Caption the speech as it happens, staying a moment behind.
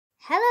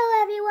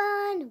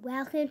and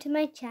welcome to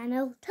my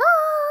channel,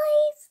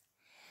 Toys!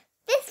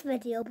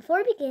 Before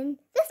we begin,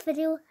 this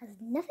video has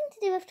nothing to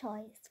do with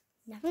toys.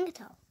 Nothing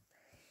at all.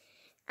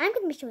 I'm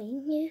going to be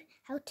showing you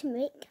how to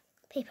make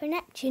paper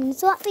Neptune,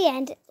 so at the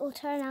end it will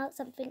turn out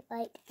something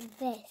like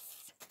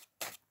this.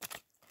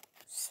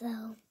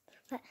 So,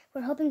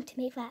 we're hoping to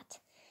make that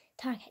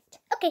target.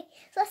 Okay,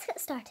 so let's get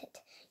started.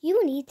 You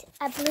will need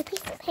a blue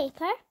piece of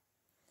paper,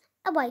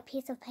 a white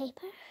piece of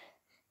paper,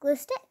 glue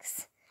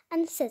sticks,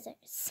 and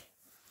scissors.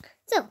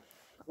 So,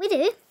 what we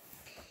do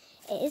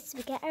is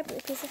we get our blue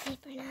piece of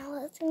paper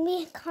now. It's going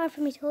to be hard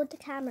for me to hold the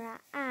camera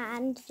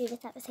and do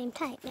this at the same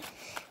time.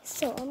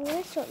 So, I'm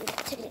going to show you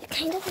what to do,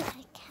 kind of like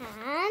I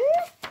can.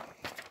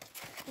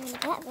 I'm going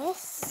to get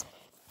this,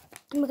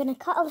 and we're going to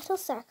cut a little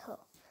circle.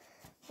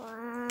 Right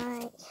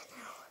now.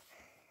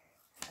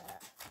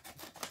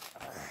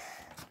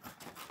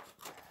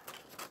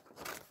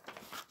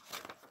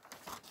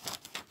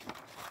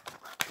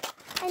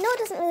 I know it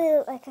doesn't really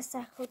look like a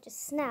circle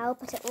just now,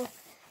 but it will,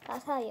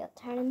 that's how you'll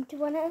turn into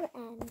one at the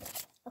end.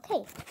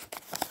 Okay,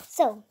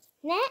 so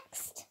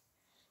next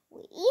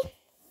we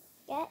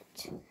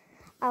get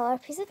our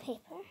piece of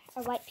paper,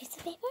 our white piece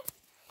of paper,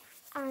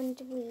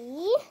 and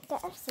we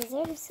get our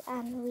scissors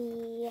and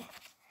we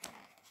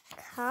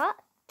cut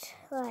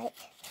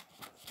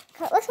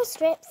little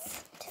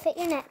strips to fit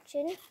your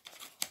Neptune.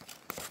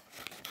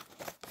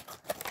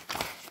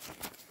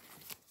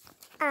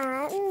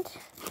 And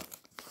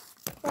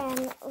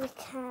then we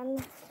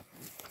can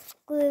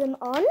glue them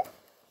on.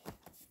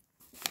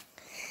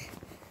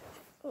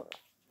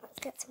 Let's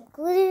get some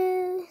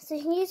glue. So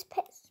you can use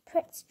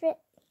Pritt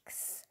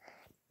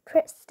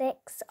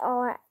sticks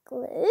or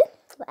glue,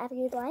 whatever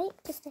you'd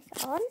like to stick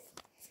it on.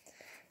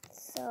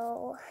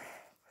 So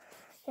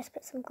just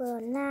put some glue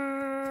on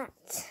that,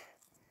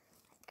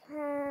 like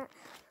that.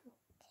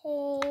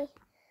 Okay,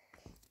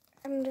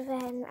 and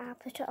then I'll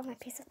put it on my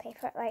piece of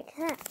paper like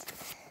that.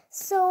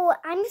 So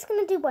I'm just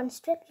going to do one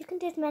strip. You can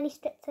do as many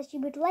strips as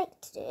you would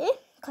like to do,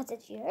 because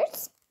it's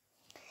yours.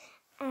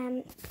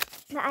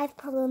 But I've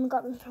probably only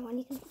got them for one.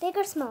 You can big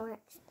or smaller.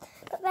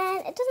 But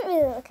then it doesn't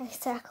really look like a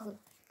circle.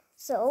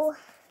 So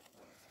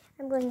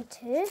I'm going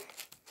to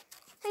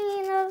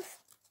kind of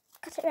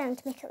cut it around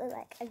to make it look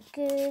like a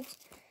good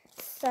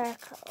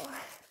circle.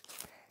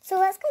 So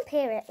let's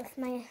compare it with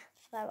my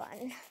other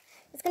one.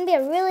 It's going to be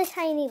a really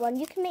tiny one.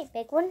 You can make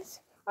big ones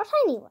or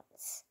tiny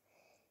ones.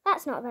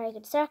 That's not a very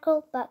good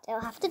circle, but it'll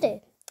have to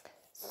do.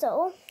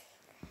 So,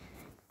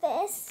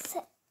 this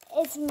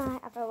is my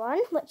other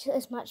one, which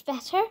is much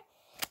better.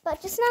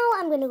 But just now,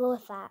 I'm going to go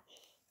with that.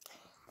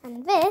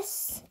 And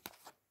this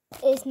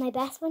is my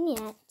best one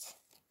yet.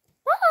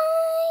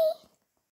 Bye!